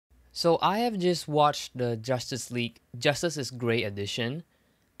So I have just watched the Justice League Justice is Gray edition,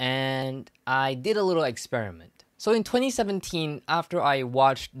 and I did a little experiment. So in 2017, after I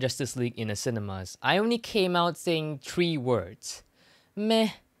watched Justice League in the cinemas, I only came out saying three words: meh,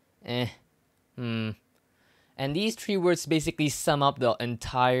 eh, hmm. And these three words basically sum up the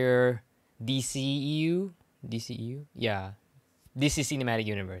entire DCEU, DCEU, yeah, DC Cinematic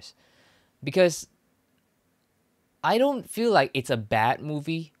Universe. Because I don't feel like it's a bad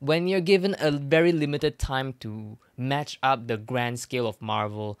movie when you're given a very limited time to match up the grand scale of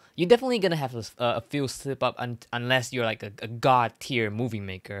Marvel. You're definitely gonna have a few slip up unless you're like a god tier movie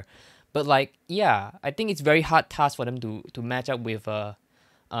maker. But like, yeah, I think it's very hard task for them to match up with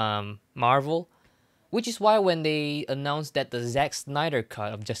Marvel, which is why when they announced that the Zack Snyder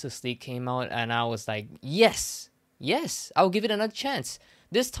cut of Justice League came out, and I was like, yes, yes, I'll give it another chance.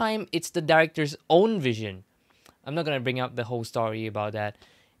 This time it's the director's own vision. I'm not gonna bring up the whole story about that,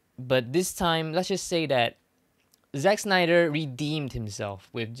 but this time, let's just say that Zack Snyder redeemed himself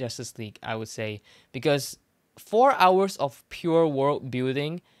with Justice League, I would say, because 4 hours of pure world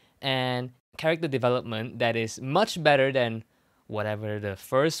building and character development that is much better than whatever the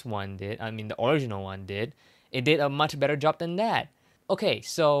first one did. I mean, the original one did. It did a much better job than that. Okay,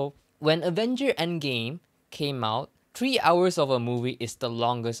 so when Avenger Endgame came out, 3 hours of a movie is the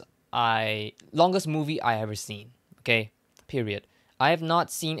longest movie I ever seen. Okay, period. I have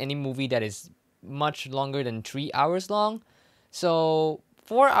not seen any movie that is much longer than 3 hours long. So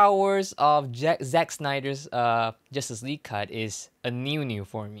 4 hours of Zack Snyder's Justice League cut is a new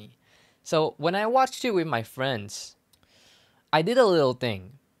for me. So when I watched it with my friends, I did a little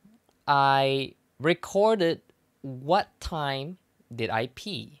thing. I recorded what time did I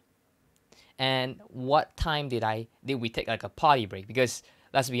pee and what time did we take like a potty break, because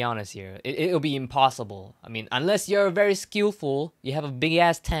let's be honest here, it'll be impossible. I mean, unless you're very skillful, you have a big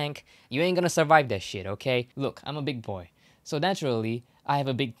ass tank, you ain't gonna survive that shit. Okay, look, I'm a big boy, so naturally I have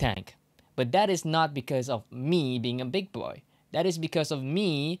a big tank, but that is not because of me being a big boy. That is because of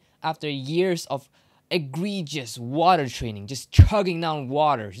me after years of egregious water training, just chugging down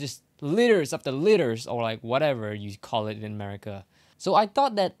water, just liters after liters, or like whatever you call it in America. So I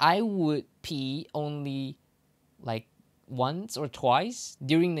thought that I would pee only like once or twice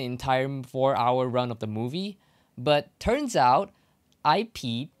during the entire 4 hour run of the movie, but turns out I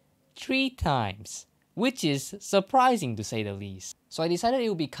peed 3 times, which is surprising to say the least. So I decided it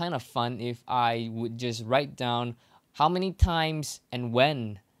would be kind of fun if I would just write down how many times and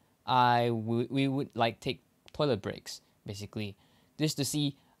when we would like take toilet breaks, basically, just to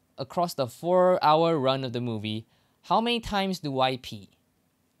see across the 4 hour run of the movie how many times do I pee.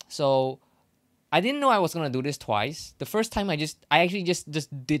 So I didn't know I was gonna do this twice. The first time I actually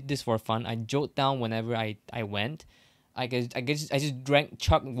just did this for fun. I jotted down whenever I went. I just drank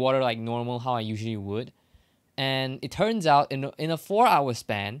chugged water like normal how I usually would. And it turns out in a 4 hour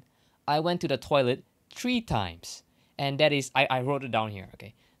span, I went to the toilet 3 times. And that is I wrote it down here,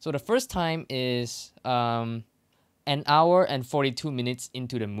 okay. So the first time is an hour and 42 minutes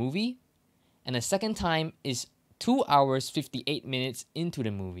into the movie. And the second time is 2 hours 58 minutes into the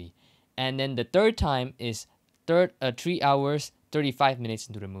movie. And then the third time is 3 hours 35 minutes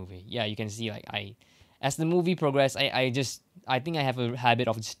into the movie. Yeah, you can see like as the movie progressed, I think I have a habit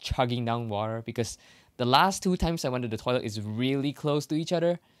of just chugging down water, because the last two times I went to the toilet is really close to each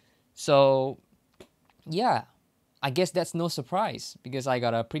other. So yeah, I guess that's no surprise, because I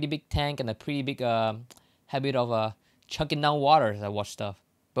got a pretty big tank and a pretty big habit of chugging down water as I watch stuff.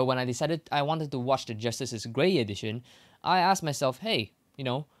 But when I decided I wanted to watch the Justice is Gray edition, I asked myself, hey,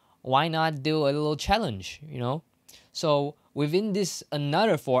 why not do a little challenge, So within this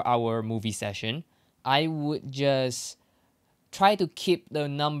another 4 hour movie session, I would just try to keep the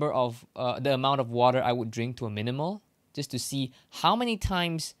amount of water I would drink to a minimal, just to see how many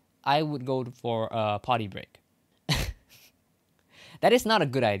times I would go for a potty break. That is not a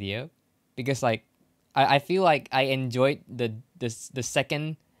good idea, because like I feel like I enjoyed the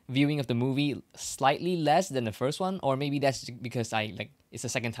second viewing of the movie slightly less than the first one, or maybe that's because it's the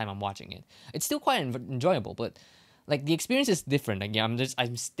second time I'm watching it. It's still quite enjoyable, but like the experience is different. Like, yeah,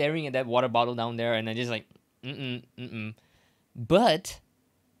 I'm staring at that water bottle down there, and I just like mm. But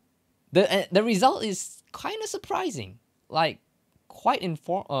the result is kind of surprising, like quite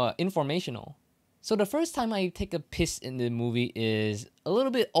informational. So the first time I take a piss in the movie is a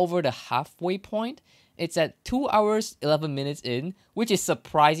little bit over the halfway point. It's at 2 hours 11 minutes in, which is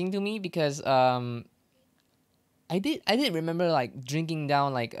surprising to me, because I did remember like drinking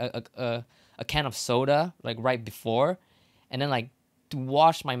down like a can of soda like right before, and then like to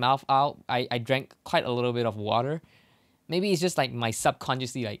wash my mouth out, I drank quite a little bit of water. Maybe it's just like my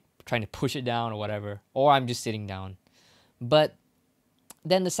subconsciously like trying to push it down or whatever, or I'm just sitting down. But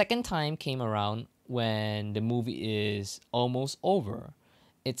then the second time came around when the movie is almost over.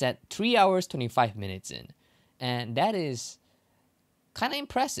 It's at 3 hours 25 minutes in, and that is kind of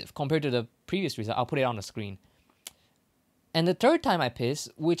impressive compared to the previous result. I'll put it on the screen. And the third time I pissed,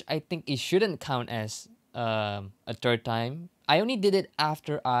 which I think it shouldn't count as a third time, I only did it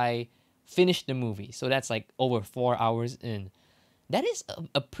after I finished the movie. So that's like over 4 hours in. That is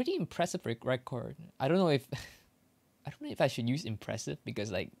a pretty impressive record. I don't know if I should use impressive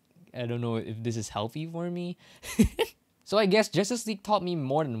because like I don't know if this is healthy for me. So I guess Justice League taught me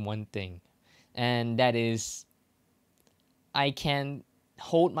more than one thing, and that is I can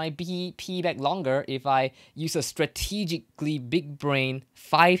hold my pee back longer if I use a strategically big brain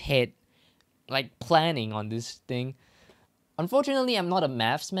 5-head like planning on this thing. Unfortunately, I'm not a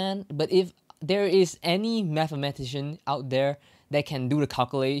maths man, but if there is any mathematician out there that can do the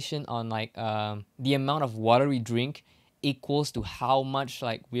calculation on like the amount of water we drink equals to how much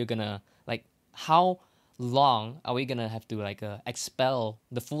like we're gonna like how long are we gonna have to like expel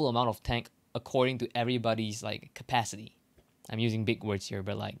the full amount of tank according to everybody's like capacity. I'm using big words here,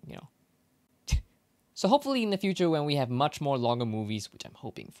 but like, you know. So hopefully in the future when we have much more longer movies, which I'm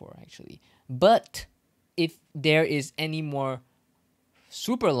hoping for actually, but if there is any more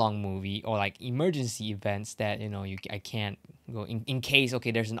super long movie or like emergency events that, you know, I can't go in case,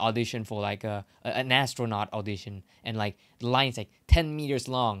 okay, there's an audition for like an astronaut audition and like the line's like 10 meters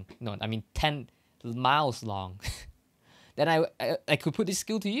long. No, I mean 10 miles long. Then I could put this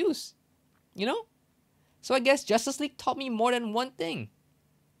skill to use, you know? So I guess Justice League taught me more than one thing.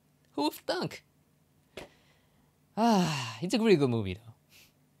 Who've thunk? It's a really good movie though.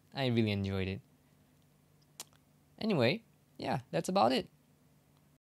 I really enjoyed it. Anyway, yeah, that's about it.